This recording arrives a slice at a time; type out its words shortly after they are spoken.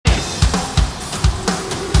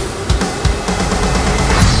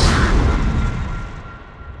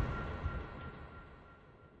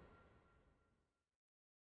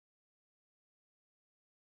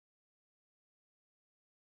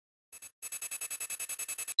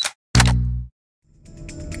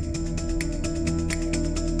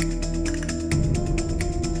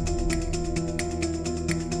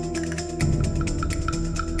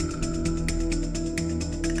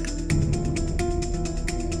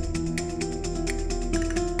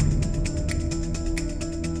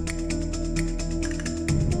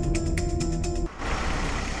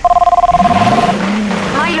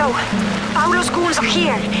almost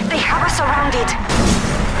here. They have us surrounded.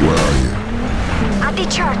 Where are you? At the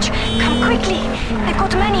church. Come quickly. They've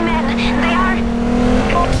got many men. They are...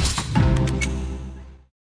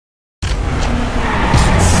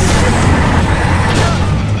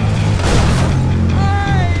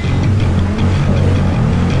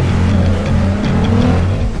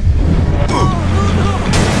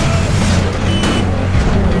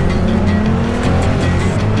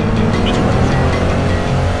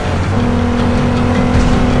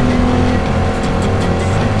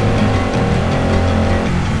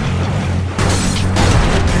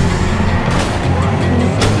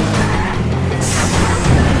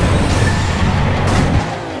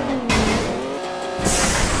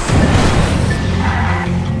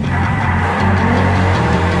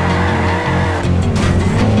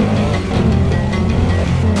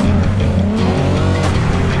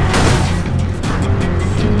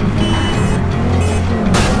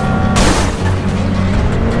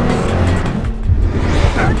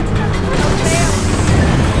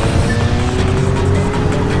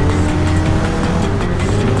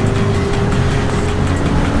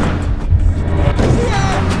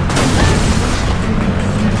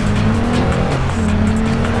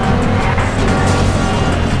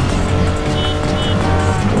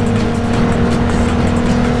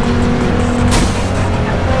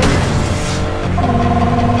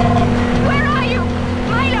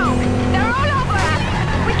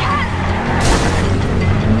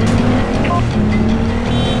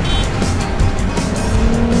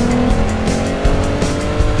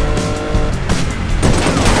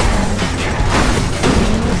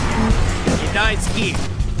 Here.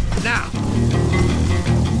 Now.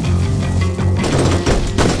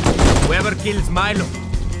 Whoever kills Milo,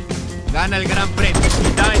 gana el gran premio.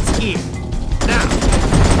 He dies here. Now.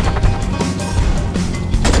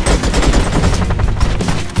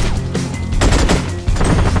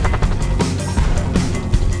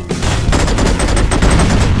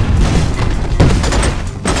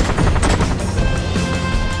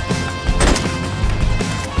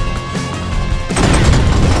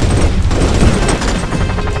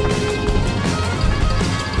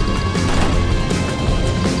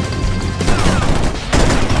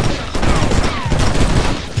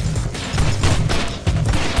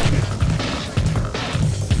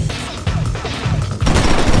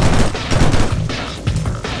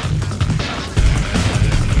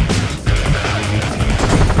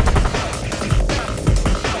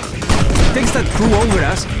 Takes that crew over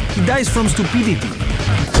us, he dies from stupidity.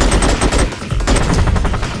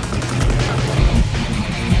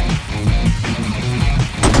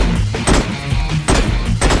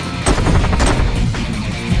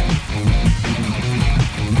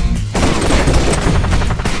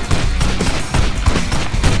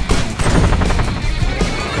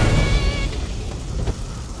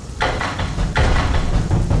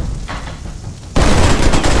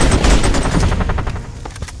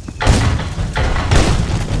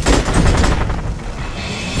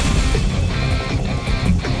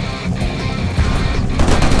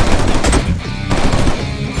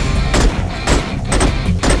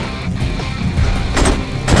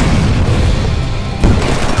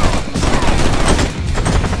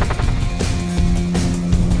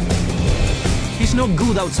 He's no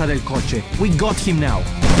good outside el coche. We got him now.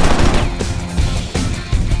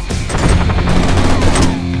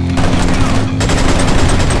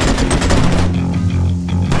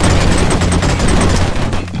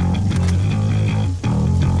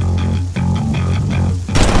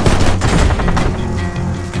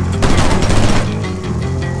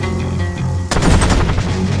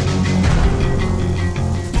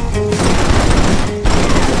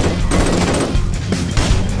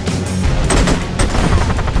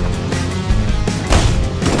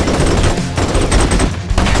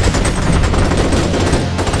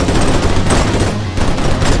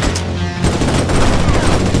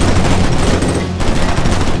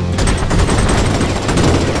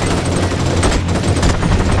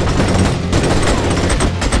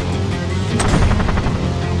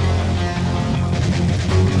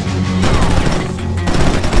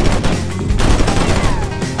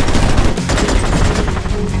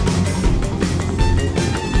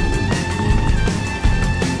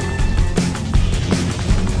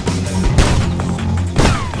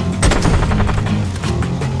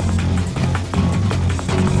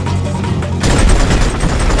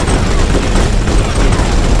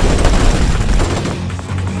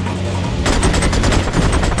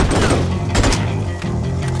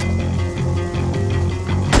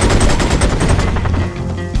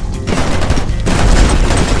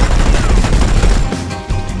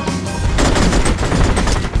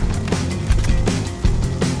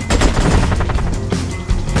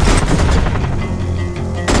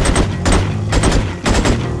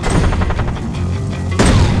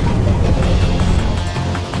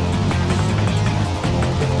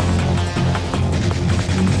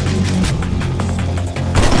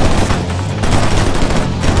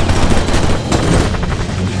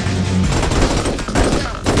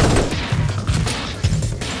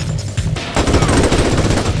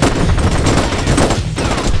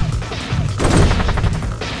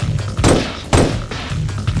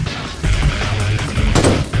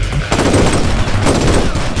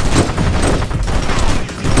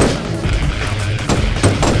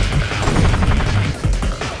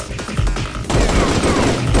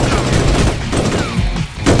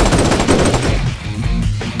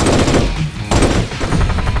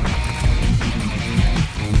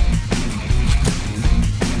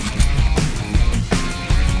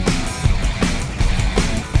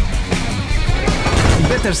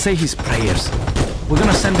 better say his prayers. We're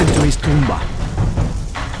gonna send him to his tumba.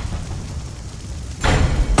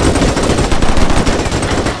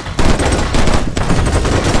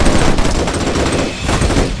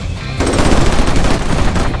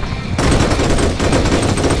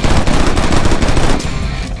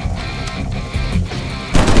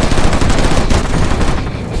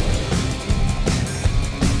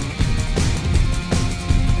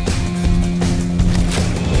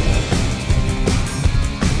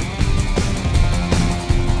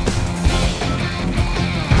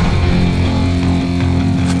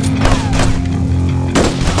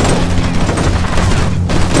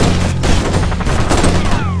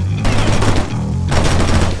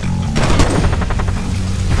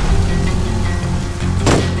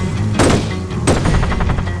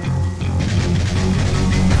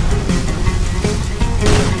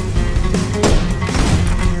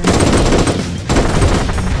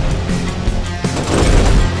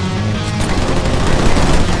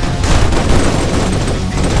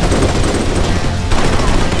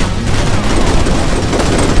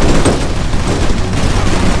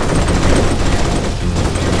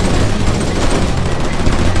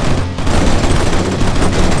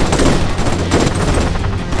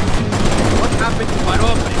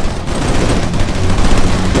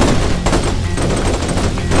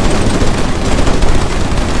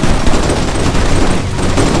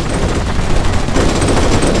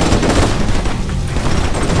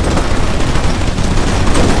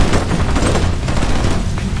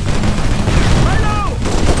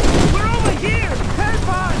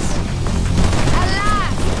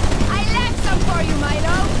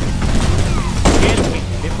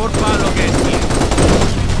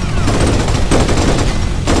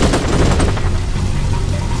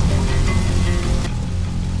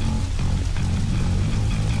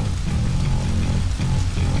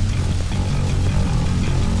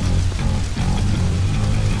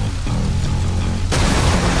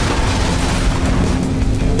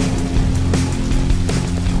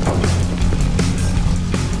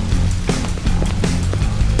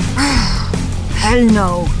 Hell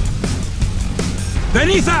no.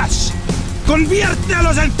 ¡Cenizas!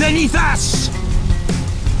 ¡Conviértelos en cenizas!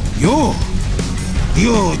 You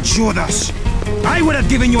Judas! I would have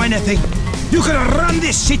given you anything. You could have run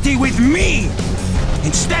this city with me!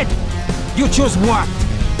 Instead, you chose what?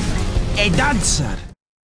 A dancer.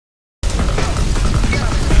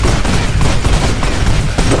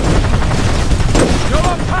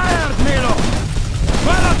 You're tired, Milo!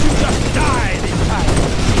 Why don't you just die this time?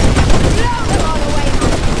 Blow them all away!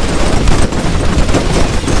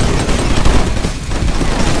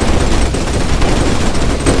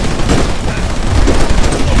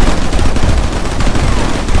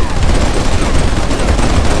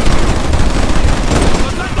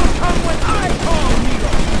 But that will come when I call,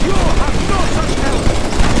 Milo! You have no such help!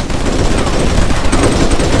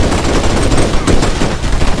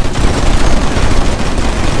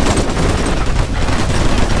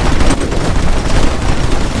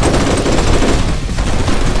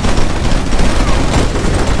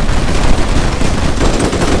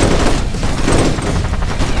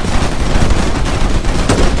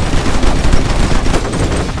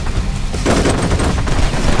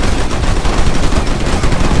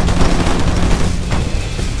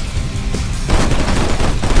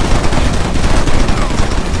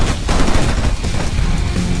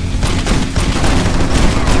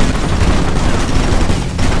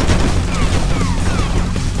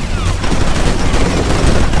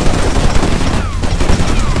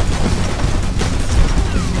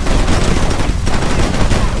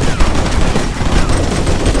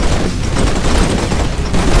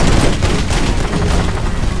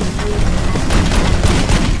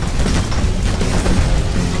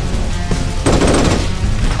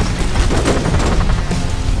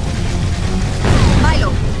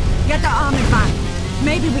 Milo, get the armored van.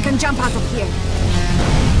 Maybe we can jump out of here.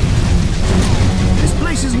 This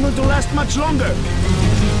place isn't going to last much longer.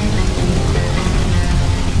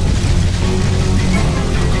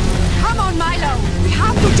 Come on, Milo! We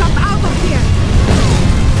have to jump out of here!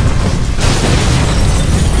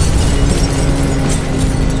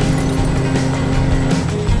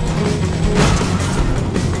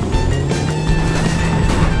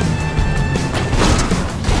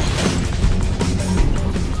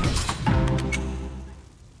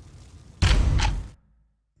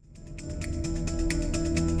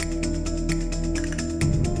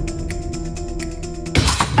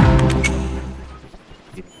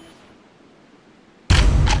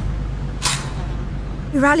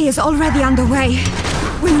 The rally is already underway.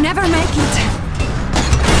 We'll never make it.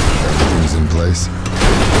 Things in place.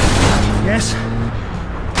 Yes.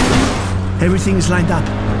 Everything is lined up.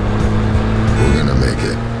 We're gonna make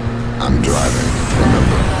it. I'm driving,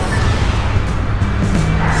 remember?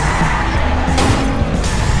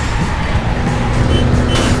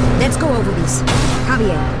 Let's go over this.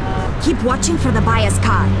 Javier, keep watching for the bias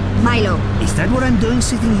car. Milo. Is that what I'm doing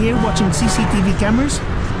sitting here watching CCTV cameras?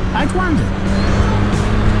 I'd wonder.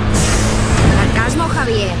 Sarcasmo,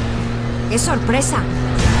 Javier. Es sorpresa. A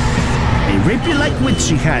rapey-like wit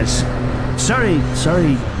she has. Sorry.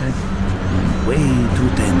 Way too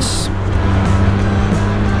tense.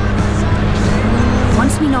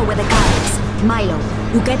 Once we know where the car is, Milo,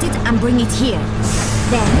 you get it and bring it here.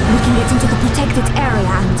 Then we can get into the protected area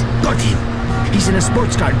and... Got him! He's in a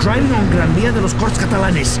sports car driving on Gran Vía de los Corts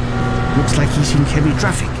Catalanes. Looks like he's in heavy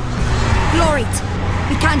traffic. Floor it!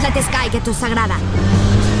 We can't let this guy get to Sagrada.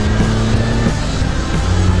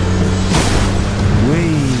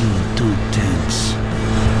 Way too tense.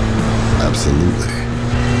 Absolutely.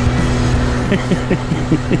 Is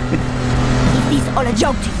this all a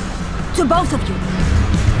joke to you? To both of you?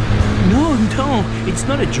 No, it's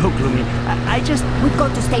not a joke, Lumi. I just... We've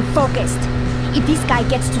got to stay focused. If this guy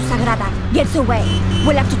gets to Sagrada, gets away,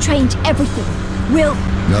 we'll have to change everything. We'll...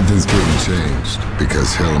 Nothing's getting changed,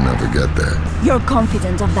 because he'll never get there. You're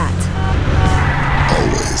confident of that?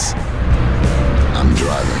 Always. I'm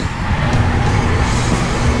driving.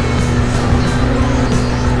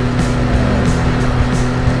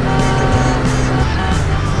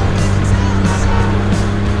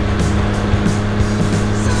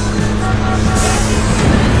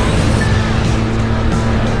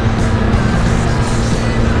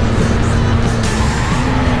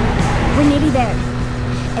 We're nearly there.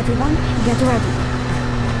 Everyone, get ready.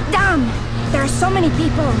 Damn! There are so many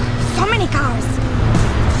people, so many cars.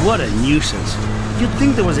 What a nuisance. You'd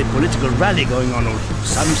think there was a political rally going on or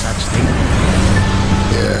some such thing.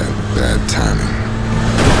 Yeah, bad timing.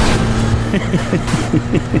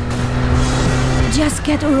 Just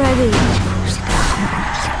get ready.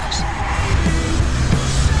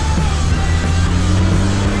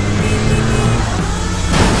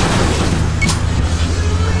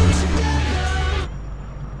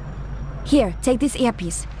 Here, take this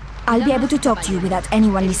earpiece. I'll be able to talk to you without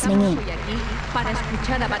anyone listening in. Good.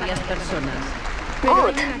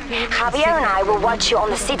 Javier and I will watch you on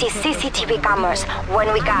the city's CCTV cameras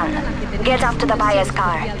when we can. Get up to the buyer's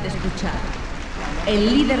car. Get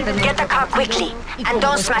the car quickly, and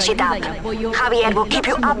don't smash it up. Javier will keep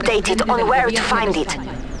you updated on where to find it.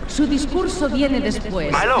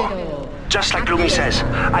 Milo, just like Lumi says,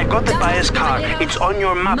 I got the buyer's car. It's on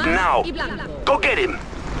your map now. Go get him.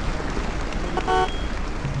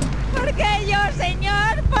 ¿Por qué yo,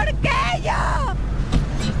 señor? ¿Por qué yo?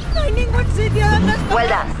 No hay ningún sitio donde Well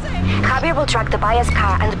done. Javier will track the buyer's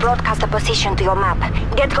car and broadcast the position to your map.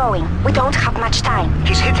 Get going. We don't have much time.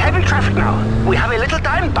 He's hit heavy traffic now. We have a little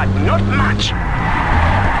time, but not much.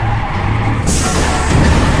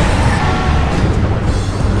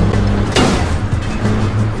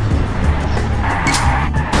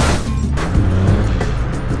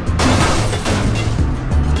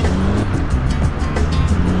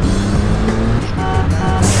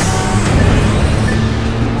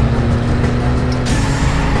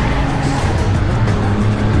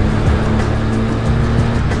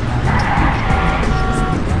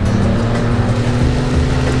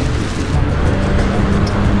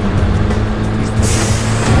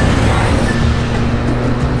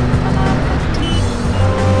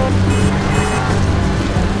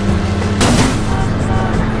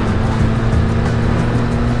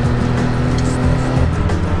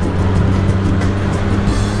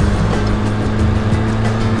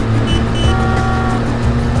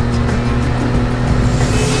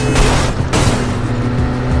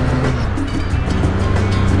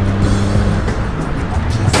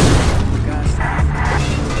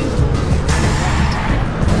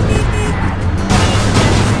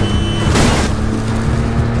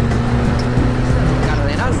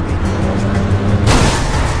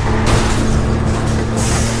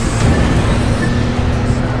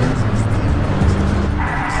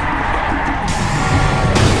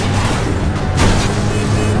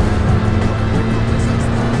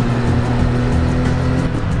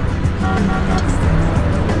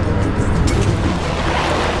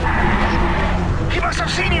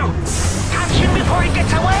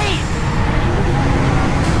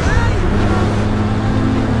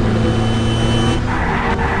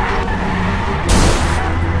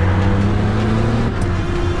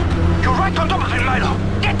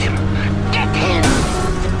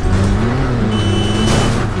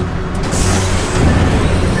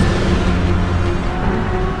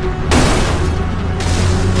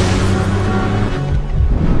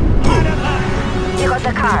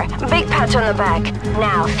 pat on the back.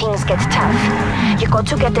 Now things get tough. You got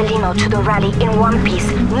to get the limo to the rally in one piece,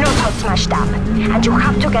 not all smashed up. And you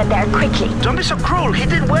have to get there quickly. Don't be so cruel, he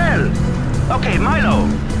did well. Okay, Milo,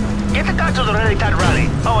 get the car to the that rally.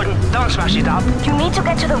 Oh, and don't smash it up. You need to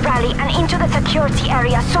get to the rally and into the security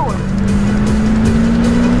area soon.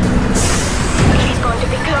 He's going to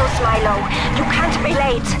be close, Milo. You can't be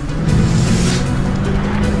late.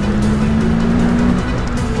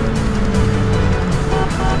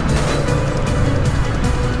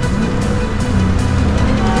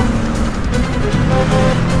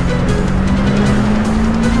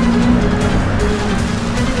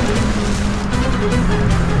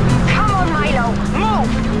 Come on, Milo. Move!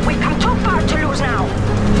 We've come too far to lose now.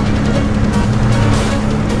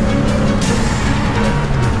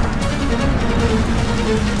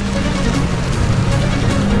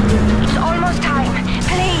 It's almost time.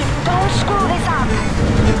 Please, don't screw this up.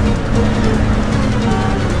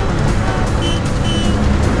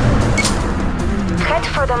 Head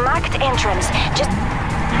for the marked entrance.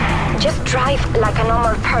 Just drive like a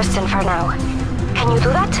normal person for now. Can you do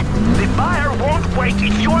that? The buyer won't wait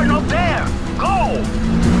if you're not there. Go!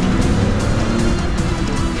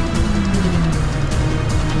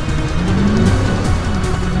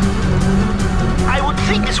 I would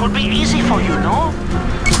think this would be easy for you, no?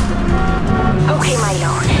 Okay,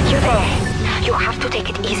 Milo, you're there. You have to take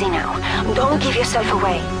it easy now. Don't give yourself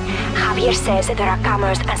away. Javier says that there are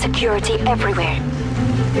cameras and security everywhere.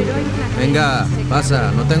 Venga,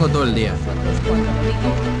 pasa, no tengo todo el día.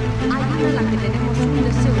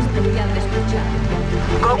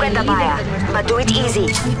 Go get the buyer, but do it easy.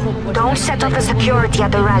 Don't set off the security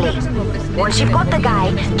at the rally. Once you've got the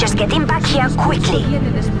guy, just get him back here quickly.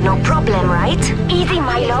 No problem, right? Easy,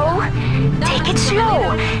 Milo. Take it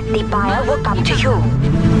slow. The buyer will come to you.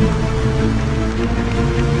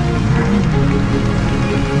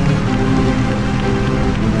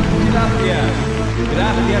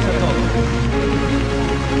 Gracias a todos.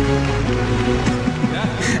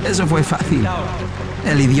 Eso fue fácil.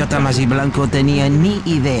 El idiota más y blanco tenía ni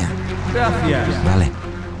idea. Gracias. Vale.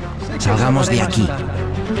 Salgamos de aquí.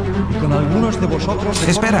 Con algunos de vosotros...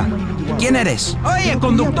 Espera. ¿Quién eres? Oye,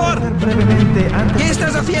 conductor. ¿Qué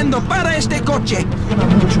estás haciendo? ¡Para este coche!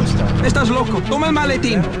 Estás loco. Toma el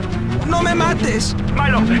maletín. ¡No me mates!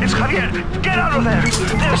 Milo, it's Javier. Get out of there.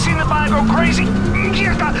 They've seen the buyer go crazy.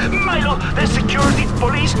 Here está. Milo, there's security,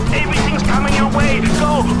 police, everything's coming your way.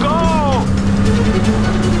 Go, go!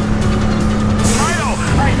 Milo,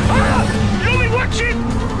 Lumi, watch it!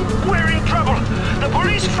 We're in trouble. The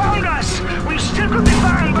police found us. We still could be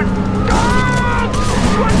fine, but... Oh!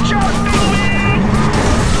 Watch out, Lumi!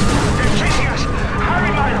 They're chasing us.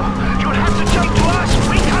 Hurry, Milo. You'll have to jump to us.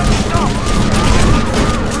 We can't stop.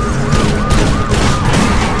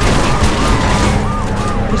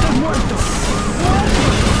 ¡Estás muerto! ¡Muerto!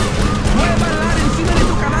 ¡Voy a bailar encima de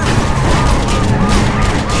tu canal!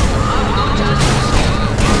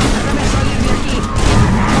 ¡Déjame salir de aquí!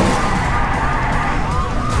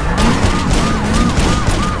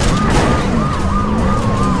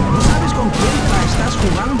 No sabes con quién la estás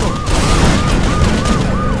jugando.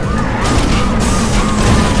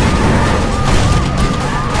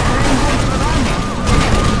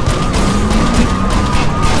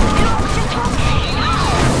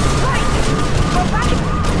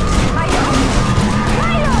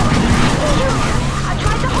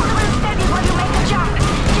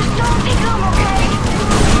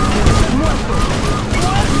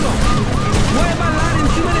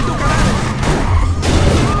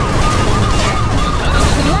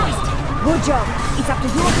 Good job. It's up to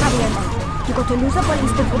you and Javier now. You got to lose the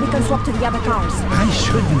police before we can swap to the other cars. I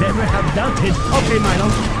should never have doubted. Okay, Milo.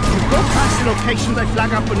 You go past the locations I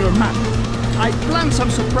flag up on your map. I planned some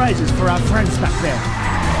surprises for our friends back there.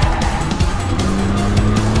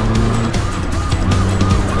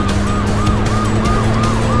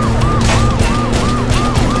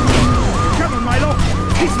 Come on, Milo.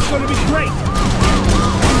 This is going to be great.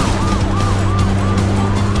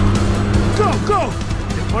 Go, go!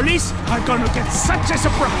 The police are going to get such a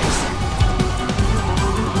surprise.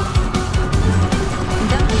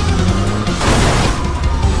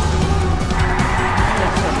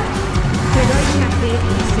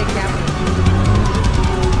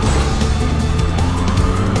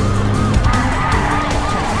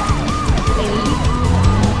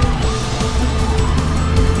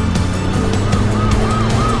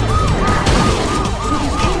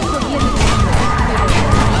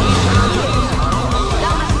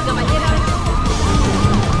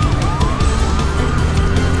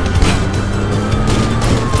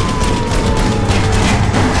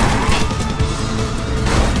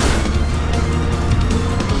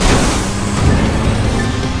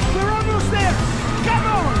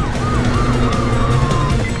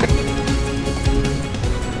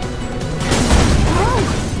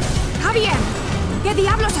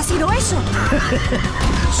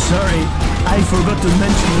 Sorry, I forgot to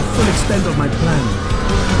mention the full extent of my plan.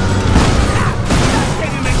 That's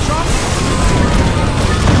getting me shot!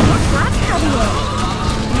 Not bad, Javier.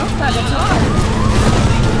 Not bad at all.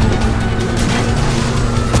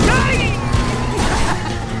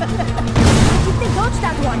 Did they dodge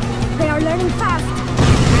that one? They are learning fast.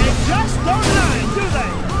 They just don't learn, do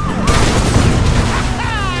they?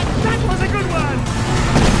 That was a good one!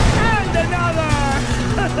 And another!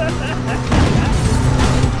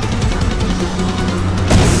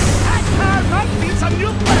 That car might need some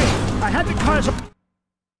new plate! I had the cars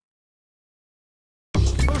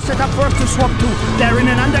set up for us to swap to. They're in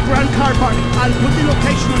an underground car park. I'll put the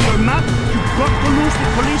location on your map. You've got to lose the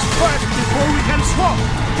police first before we can swap.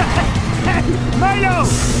 Hey, Milo!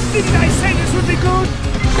 Didn't I say this would be good?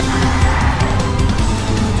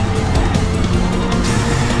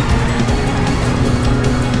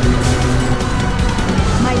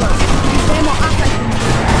 Milo, demo after you.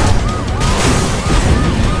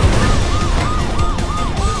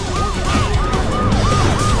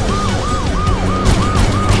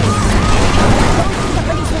 Don't think the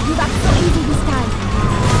police will give up so easy this time.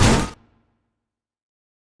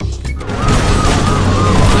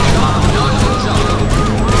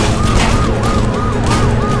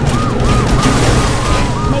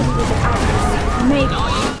 Maybe we can out this. Maybe.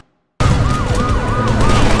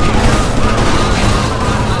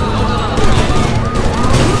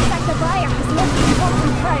 Looks like the buyer has lost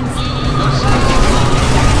important friends.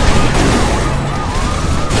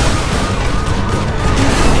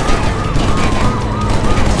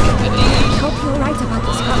 I hope you're right about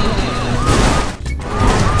this car.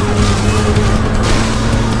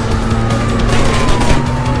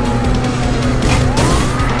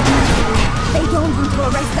 They don't want to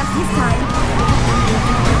arrest us this time.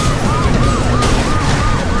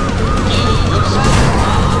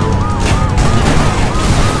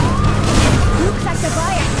 Looks like the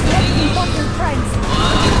buyer has left important friends.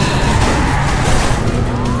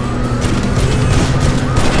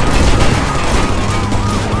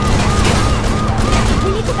 We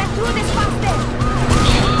need to get through this faster.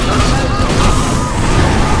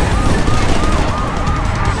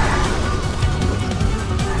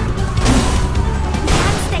 We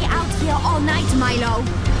can't stay out here all night, Milo.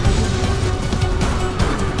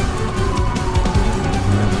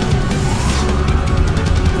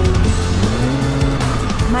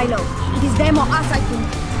 Milo, it is them or us, I think.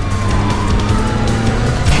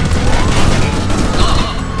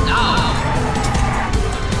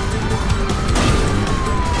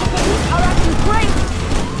 The police are acting crazy.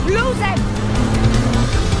 Lose them!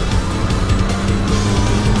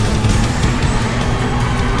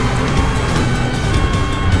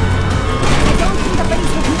 I don't think the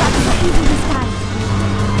police will give up so easy this time.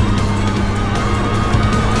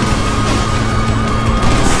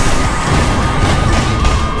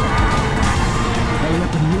 Hurry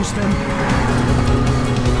up and lose them.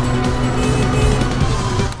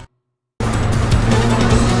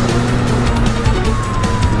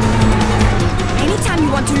 Anytime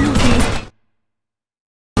you want to lose me.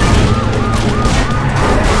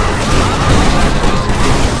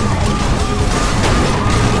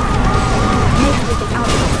 Maybe we get out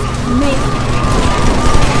of this. Maybe.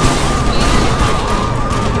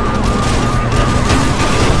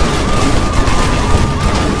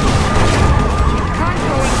 Can't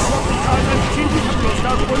go and swap the cars until we have lost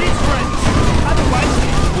our police friends. Otherwise,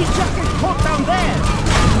 we just get caught down there.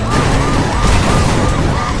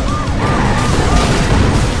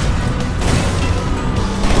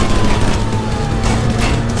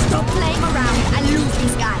 Stop playing around and lose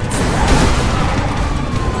these guys.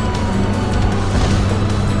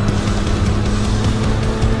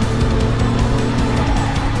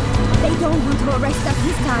 They don't want to arrest us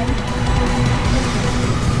this time.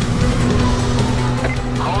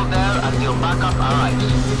 Hold there until backup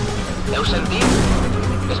arrives. Heu sentit?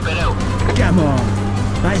 Espereu. Come on.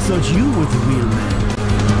 I thought you were the wheelman.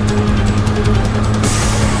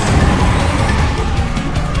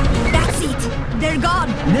 That's it. They're gone.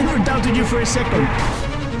 Never doubted you for a second.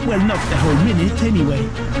 Well, not the whole minute, anyway.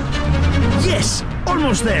 Yes!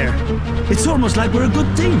 Almost there. It's almost like we're a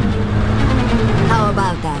good team. How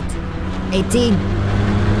about that? 18.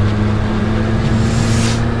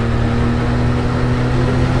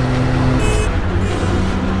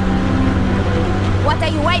 What are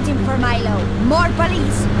you waiting for, Milo? More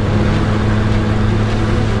police?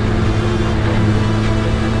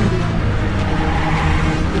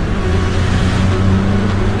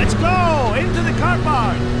 Let's go! Into the car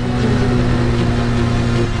park!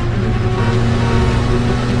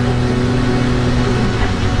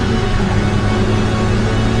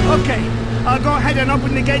 Okay, I'll go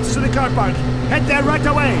the gates to the car park. Head there right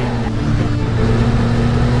away.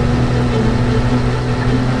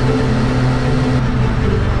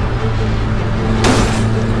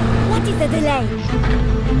 What is the delay?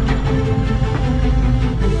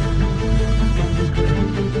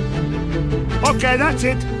 Okay, that's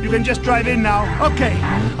it. You can just drive in now. Okay,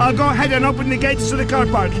 I'll go ahead and open the gates to the car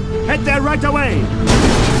park. Head there right away.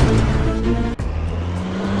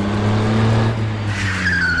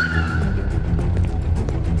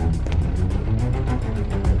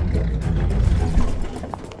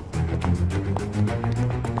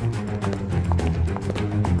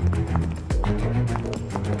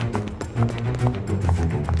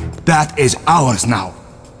 That is ours now.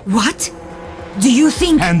 What? Do you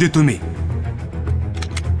think... Hand it to me.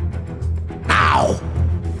 Now!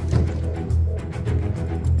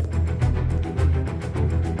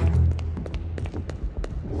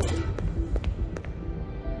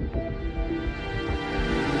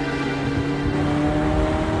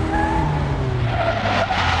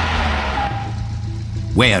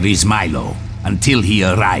 Where is Milo? Until he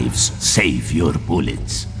arrives, save your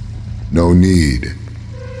bullets. No need.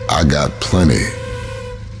 I got plenty.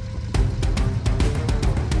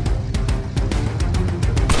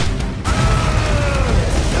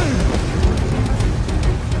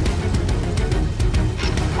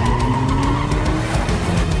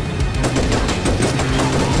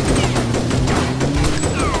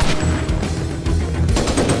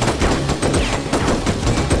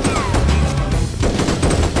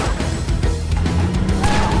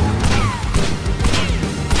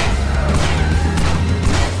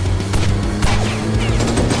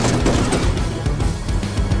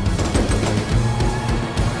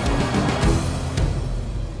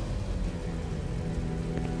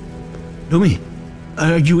 Lumi,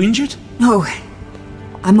 are you injured? No,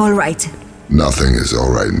 I'm all right. Nothing is all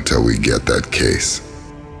right until we get that case.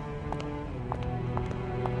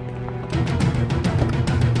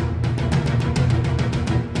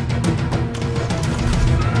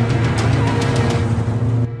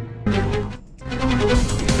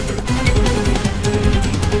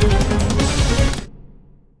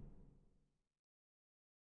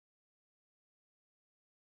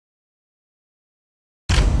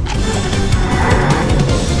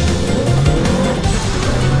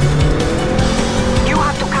 You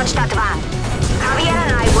have to catch that van. Hurry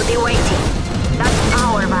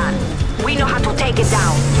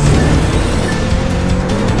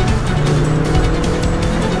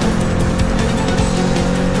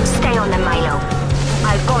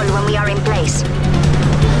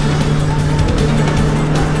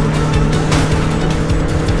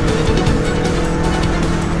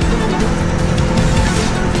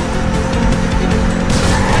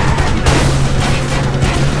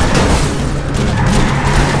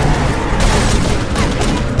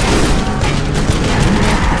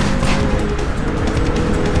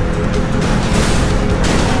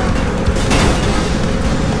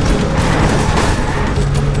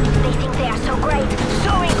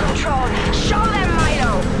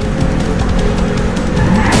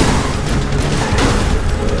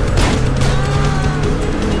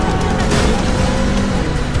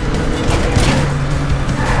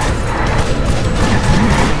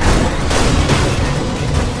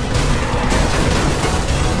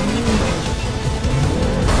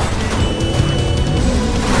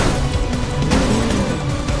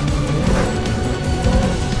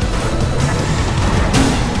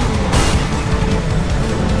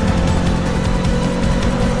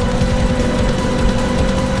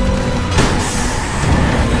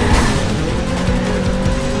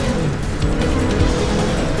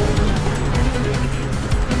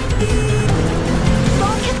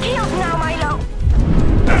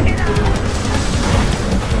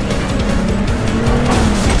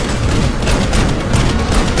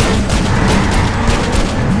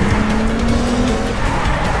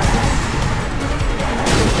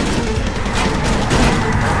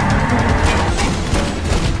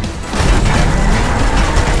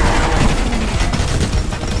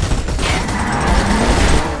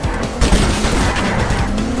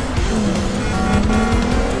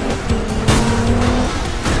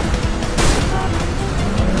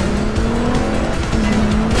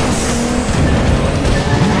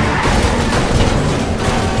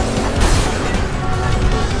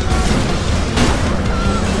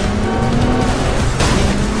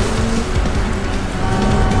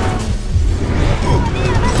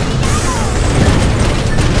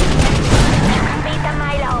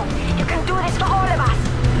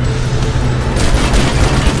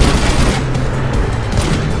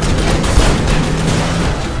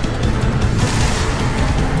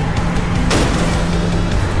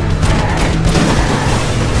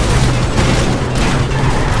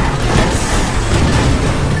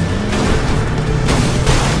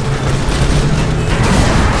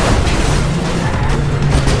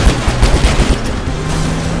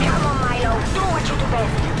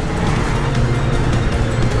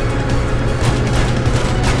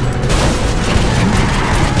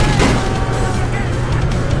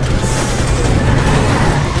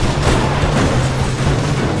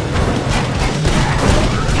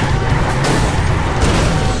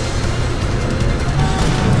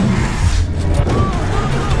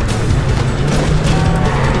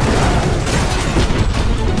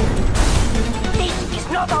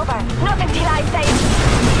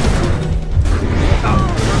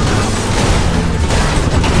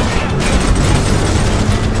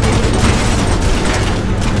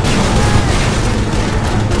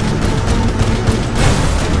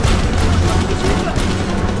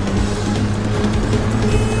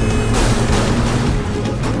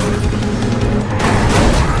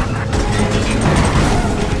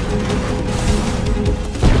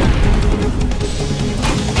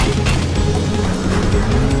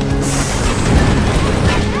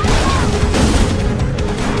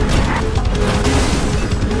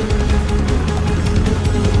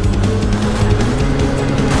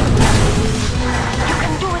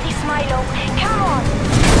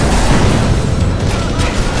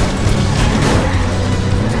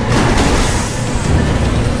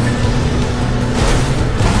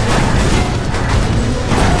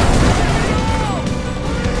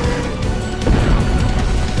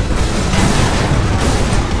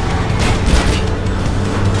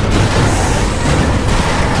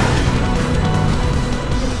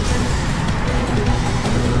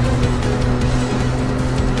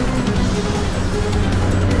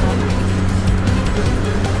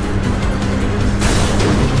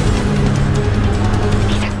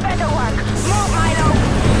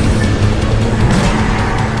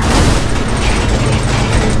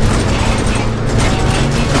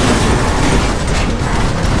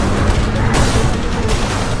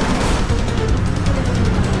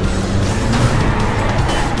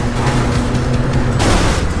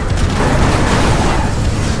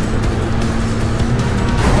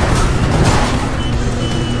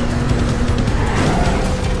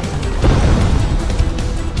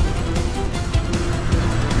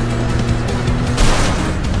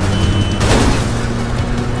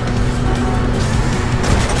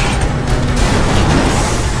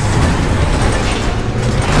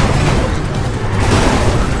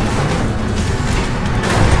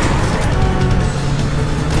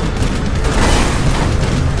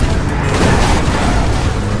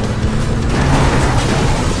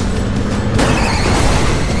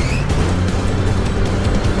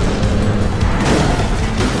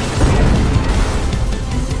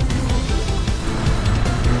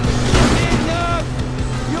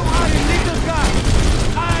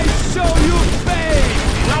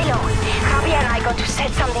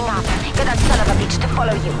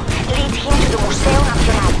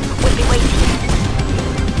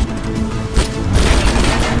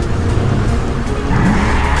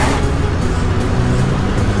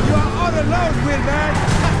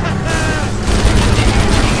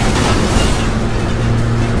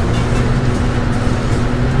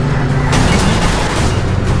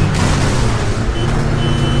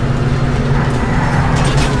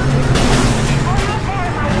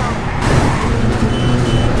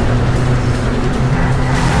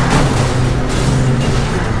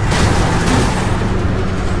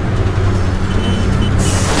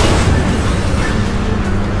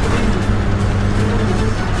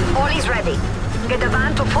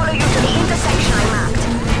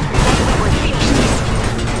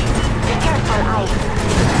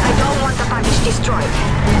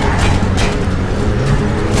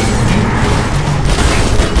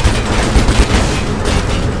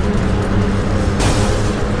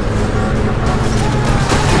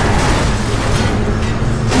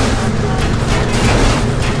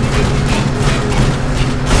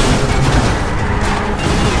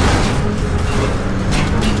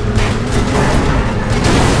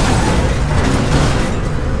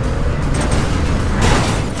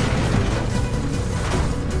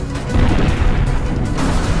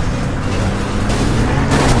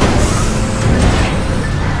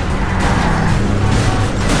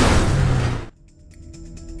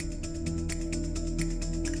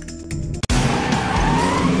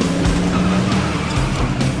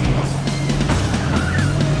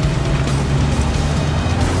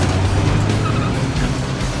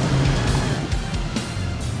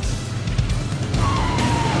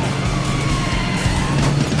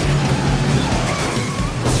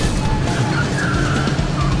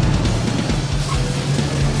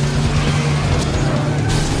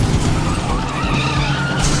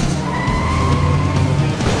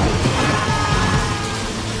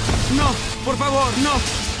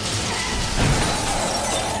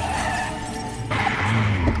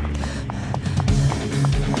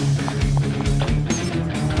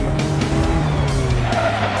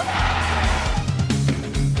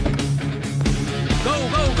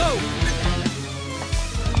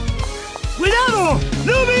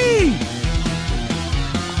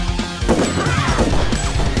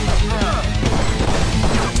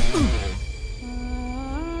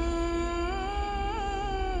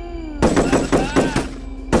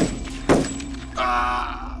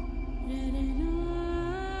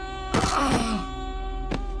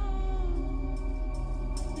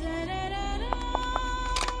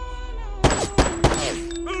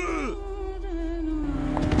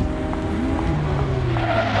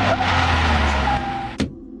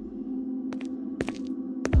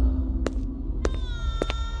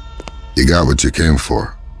You got what you came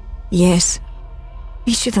for. Yes.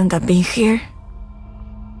 He shouldn't have been here.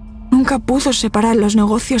 Nunca pudo separar los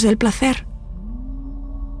negocios del placer.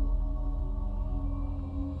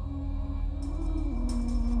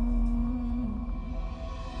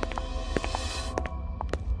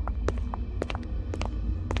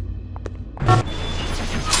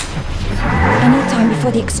 I need time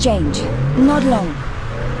before the exchange. Not long.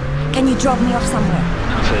 Can you drop me off somewhere?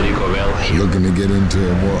 Looking to get into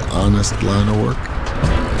a more honest line of work?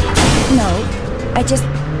 No.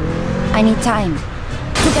 I need time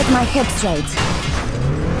to get my head straight.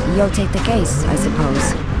 You'll take the case, I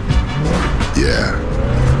suppose. Yeah.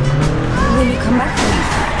 Will you come back for me?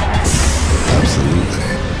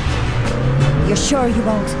 Absolutely. You're sure you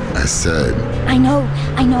won't? I said... I know.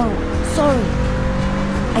 Sorry.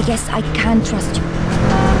 I guess I can't trust you.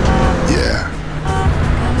 Yeah.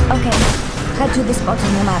 Okay. Head to this spot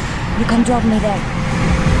on the map. You can drop me there.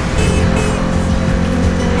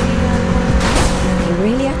 He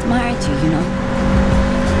really admired you, you know?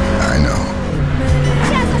 I know.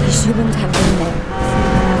 You shouldn't have been there.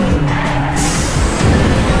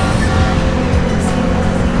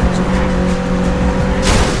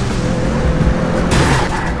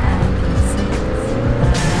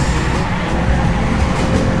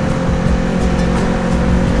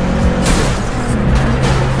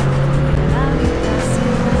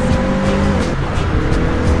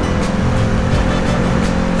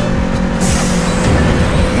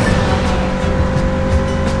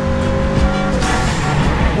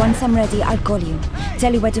 Once I'm ready, I'll call you.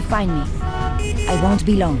 Tell you where to find me. I won't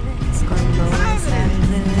be long.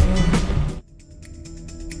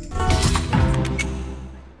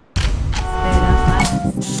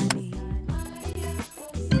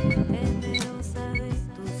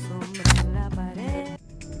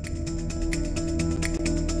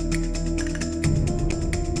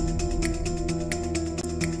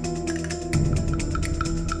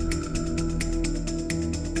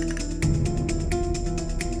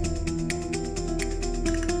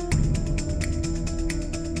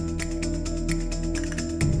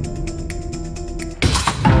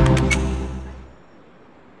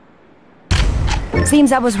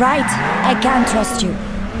 Seems I was right. I can't trust you.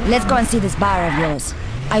 Let's go and see this bar of yours.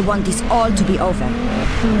 I want this all to be over.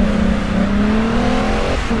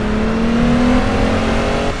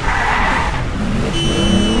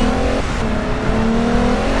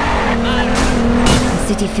 The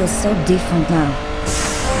city feels so different now.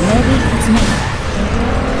 Maybe it's me.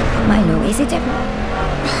 Milo, is it ever?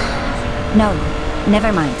 No,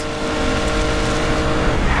 never mind.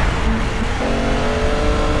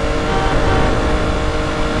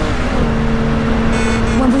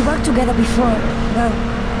 When we worked together before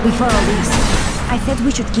all this, I said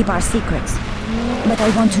we should keep our secrets. But I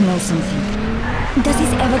want to know something. Does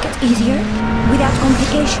this ever get easier? Without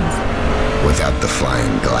complications? Without the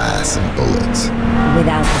flying glass and bullets.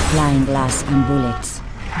 Without the flying glass and bullets?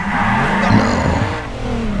 No.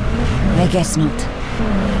 I guess not.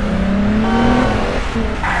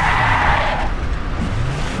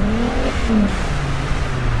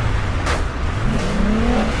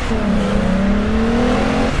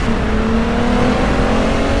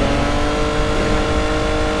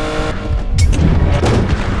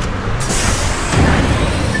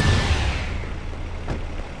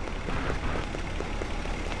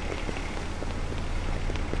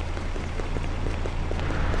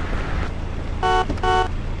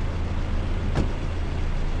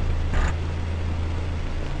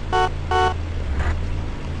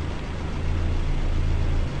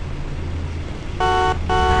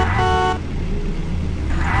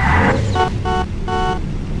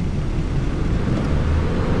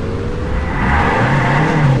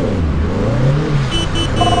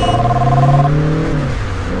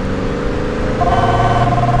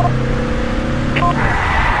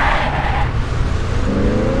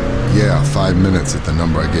 Yeah, 5 minutes at the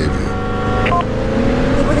number I gave you.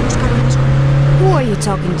 Who are you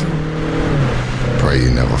talking to? Pray you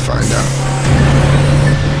never find out.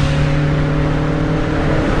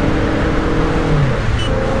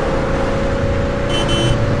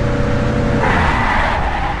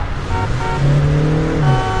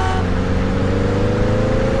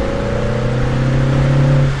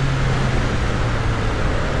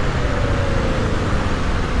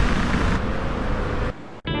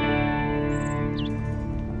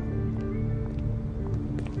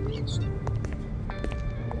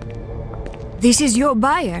 This is your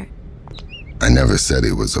buyer. I never said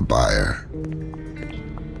he was a buyer.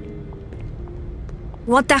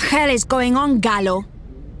 What the hell is going on, Gallo?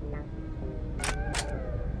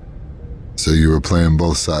 So you were playing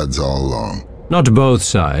both sides all along? Not both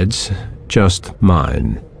sides, just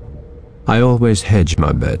mine. I always hedge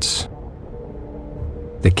my bets.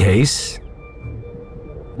 The case?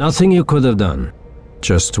 Nothing you could have done.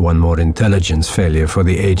 Just one more intelligence failure for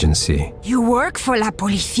the agency. You work for La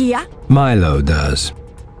Policía? Milo does.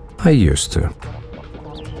 I used to.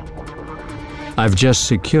 I've just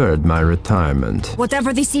secured my retirement.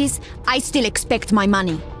 Whatever this is, I still expect my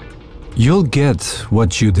money. You'll get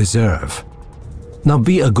what you deserve. Now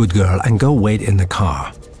be a good girl and go wait in the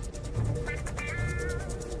car.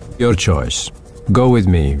 Your choice. Go with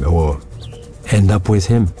me or end up with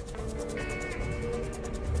him.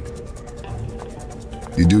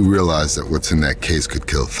 You do realize that what's in that case could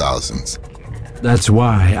kill thousands. That's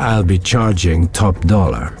why I'll be charging top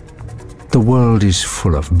dollar. The world is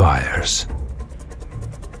full of buyers.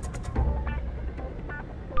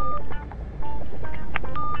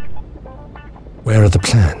 Where are the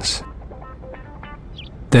plans?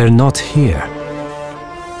 They're not here.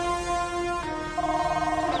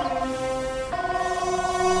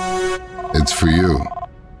 It's for you.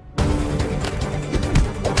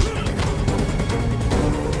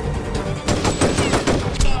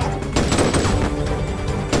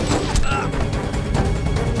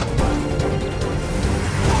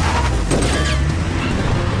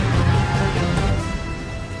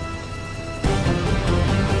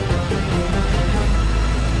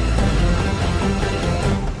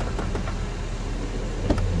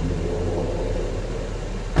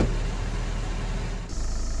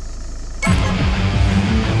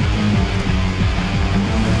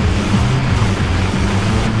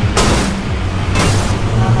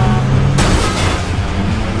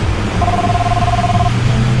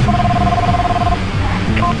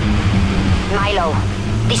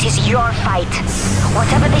 This is your fight.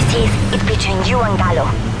 Whatever this is, it's between you and Gallo.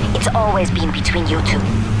 It's always been between you two.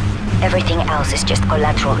 Everything else is just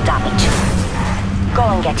collateral damage. Go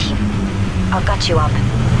and get him. I'll cut you up.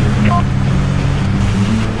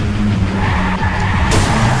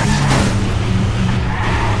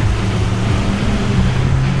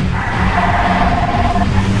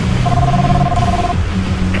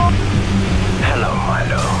 Hello,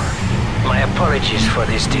 Milo. My apologies for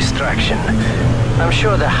this distraction. I'm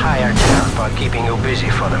sure the hired help are keeping you busy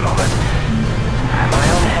for the moment. My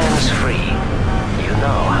own hands free. You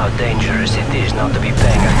know how dangerous it is not to be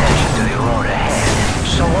paying attention to the road ahead.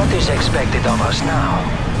 So what is expected of us now?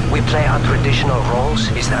 We play our traditional roles?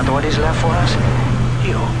 Is that what is left for us?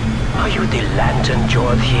 You, are you the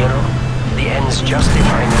lantern-jawed hero? The ends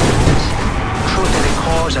justify the means? True to the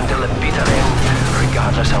cause until the bitter end,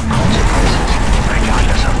 regardless of consequences,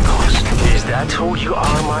 regardless of cost. Is that who you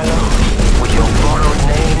are, Milo? With your borrowed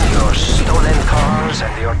name, your stolen cars,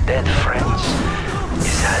 and your dead friends?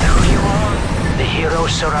 Is that who you are? The hero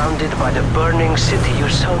surrounded by the burning city you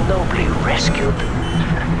so nobly rescued?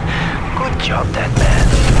 Good job, that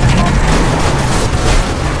man.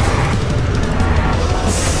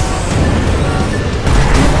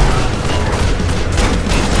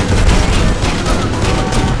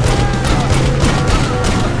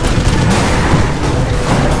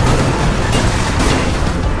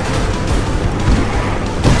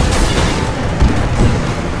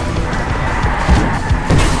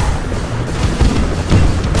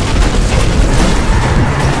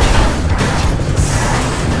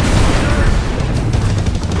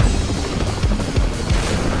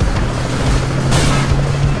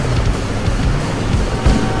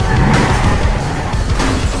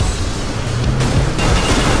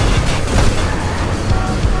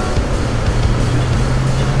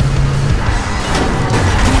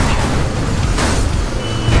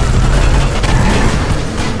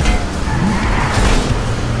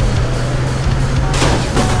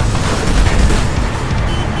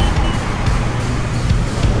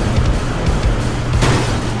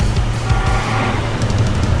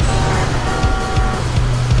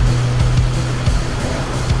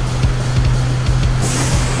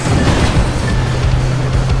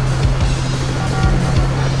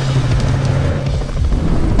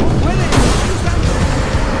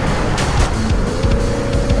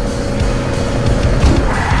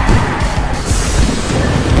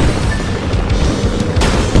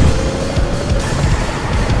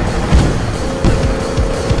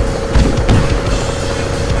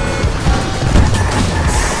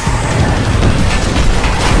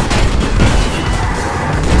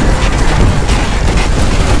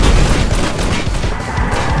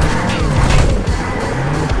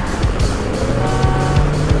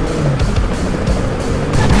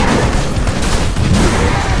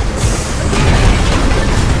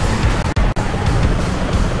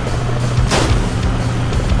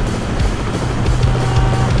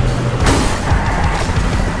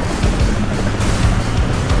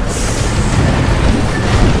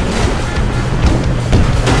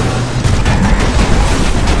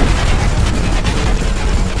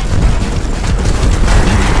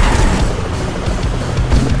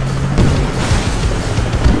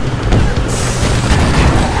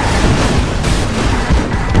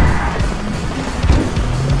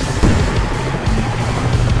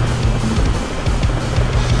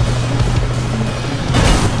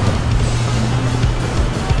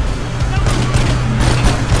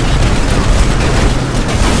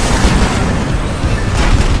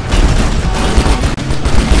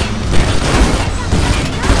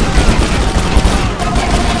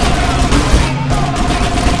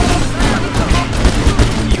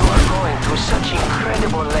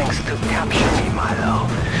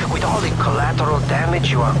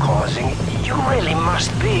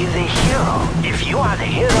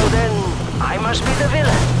 I must be the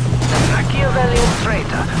villain. The Machiavellian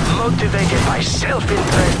traitor, motivated by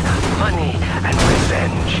self-interest, money, and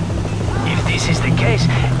revenge. If this is the case,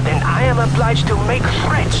 then I am obliged to make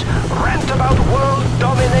threats, rant about world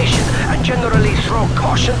domination, and generally throw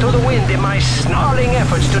caution to the wind in my snarling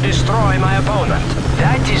efforts to destroy my opponent.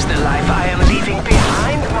 That is the life I am leaving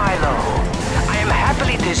behind, Milo. I am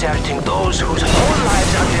happily deserting those whose whole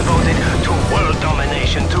lives are devoted to world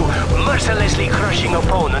domination, to mercilessly crushing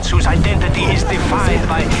opponents whose identity is defined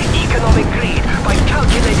by economic greed, by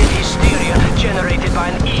calculated hysteria generated by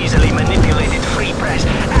an easily manipulated free press,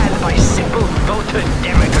 and by simple voter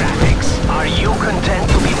demographics. Are you content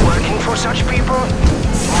to be working for such people?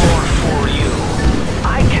 Or for you?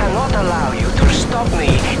 I cannot allow you to stop me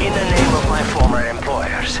in the name of my former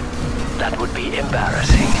employers. That would be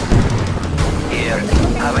embarrassing. Here,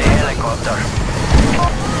 have a helicopter.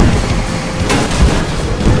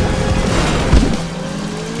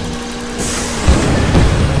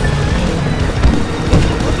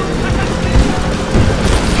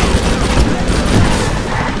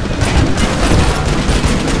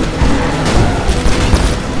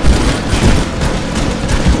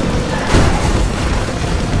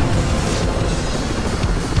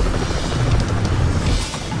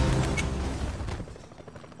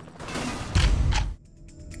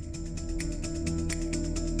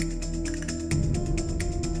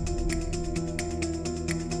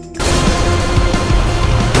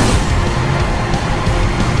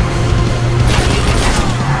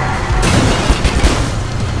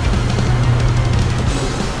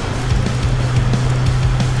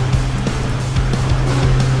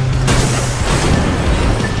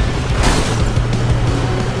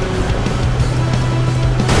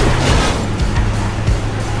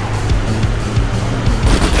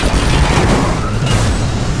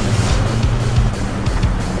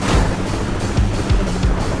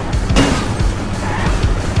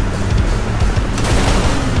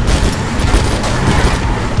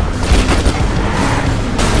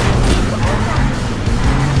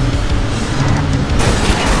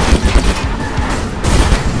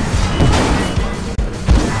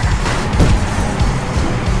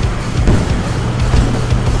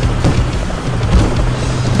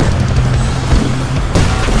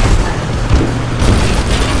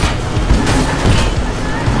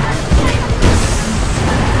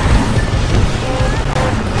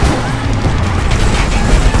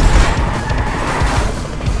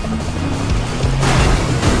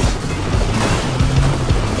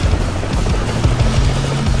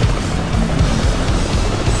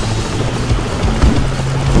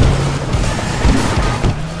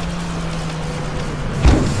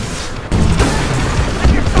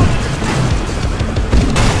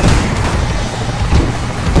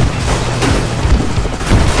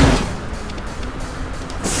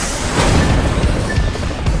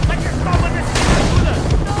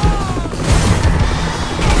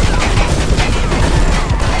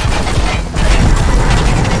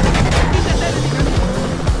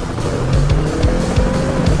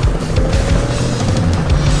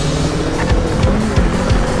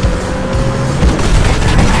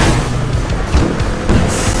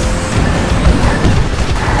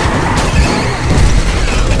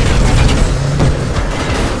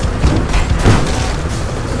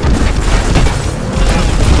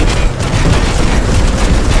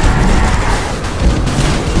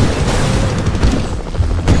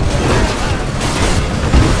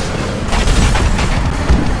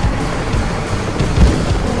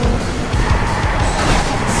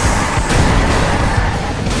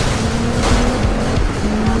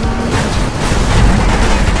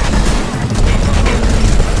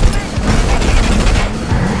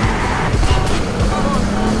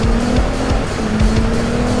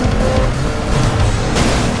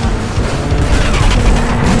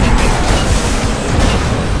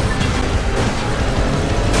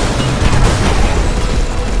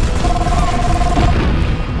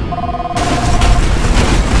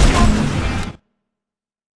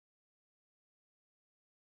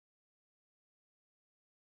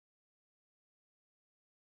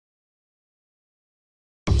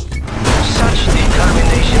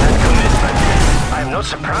 not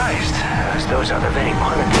surprised, as those are the very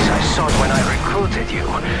qualities I sought when I recruited you.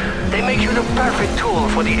 They make you the perfect tool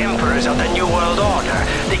for the emperors of the New World Order,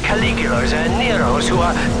 the Caligulars and Neros who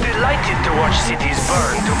are delighted to watch cities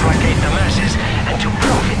burn to placate the masses and to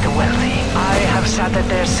profit the wealthy. I have sat at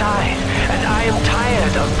their side, and I am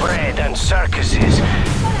tired of bread and circuses.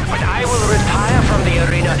 But I will retire from the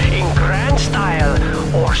arena in grand style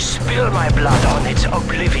or spill my blood on its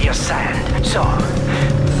oblivious sand. So,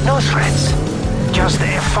 no threats. Just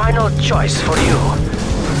a final choice for you.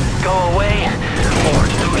 Go away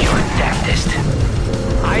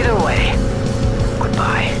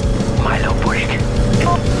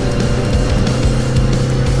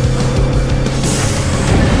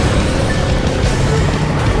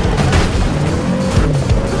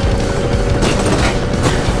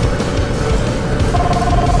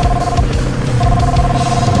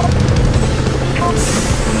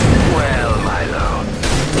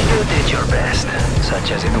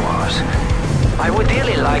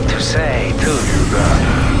dearly like to say, too.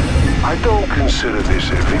 I don't consider this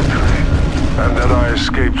a victory, and that I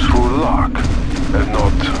escaped through luck, and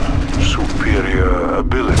not superior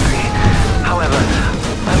ability. However,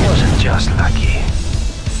 I wasn't just lucky.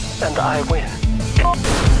 And I win.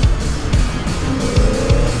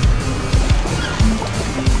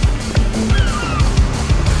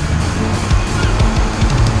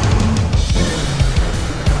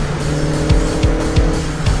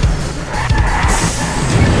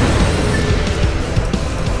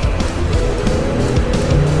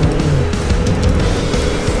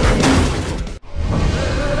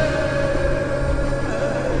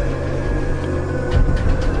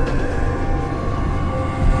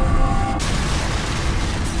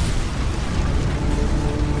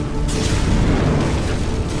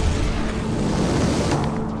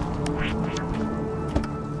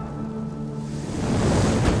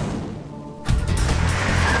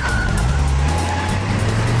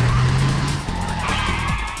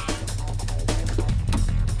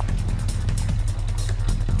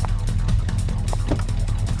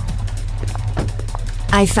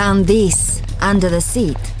 I found this under the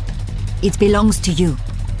seat. It belongs to you.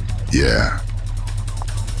 Yeah.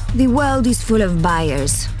 The world is full of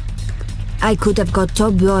buyers. I could have got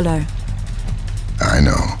top dollar. I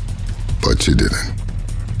know, but you didn't.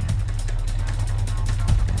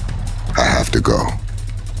 I have to go.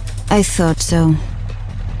 I thought so.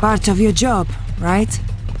 Part of your job, right?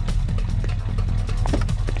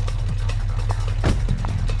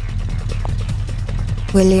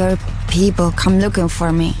 Will your people come looking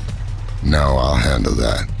for me? No, I'll handle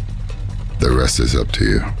that. The rest is up to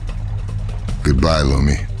you. Goodbye,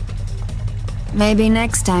 Lumi. Maybe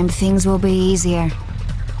next time things will be easier.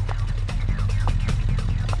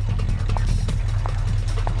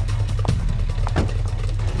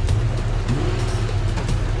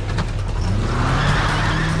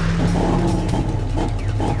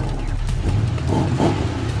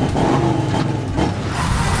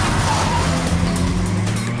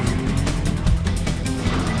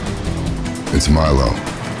 It's Milo.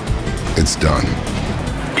 It's done.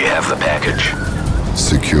 You have the package?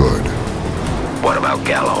 Secured. What about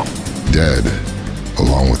Gallo? Dead,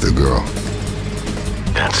 along with the girl.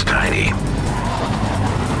 That's tidy.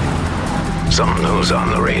 Something new's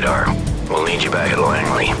on the radar. We'll need you back at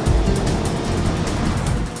Langley.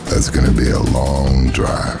 That's gonna be a long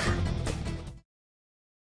drive.